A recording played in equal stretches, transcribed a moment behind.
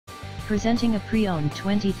Presenting a pre-owned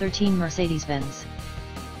 2013 Mercedes-Benz.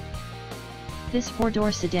 This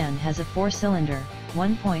four-door sedan has a four-cylinder,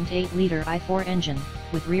 1.8-liter i4 engine,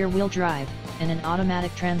 with rear-wheel drive, and an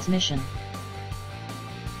automatic transmission.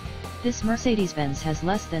 This Mercedes-Benz has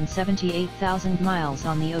less than 78,000 miles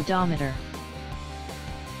on the odometer.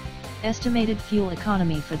 Estimated fuel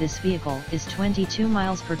economy for this vehicle is 22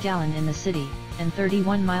 miles per gallon in the city, and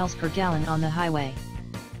 31 miles per gallon on the highway.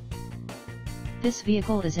 This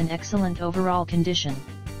vehicle is in excellent overall condition.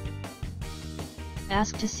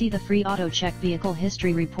 Ask to see the free AUTOCHECK Vehicle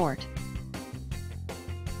History Report.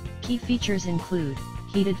 Key features include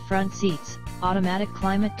heated front seats, automatic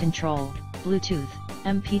climate control, Bluetooth,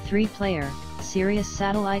 MP3 player, Sirius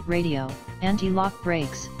satellite radio, anti-lock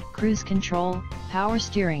brakes, cruise control, power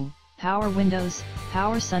steering, power windows,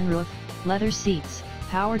 power sunroof, leather seats,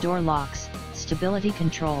 power door locks, stability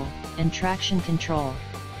control, and traction control.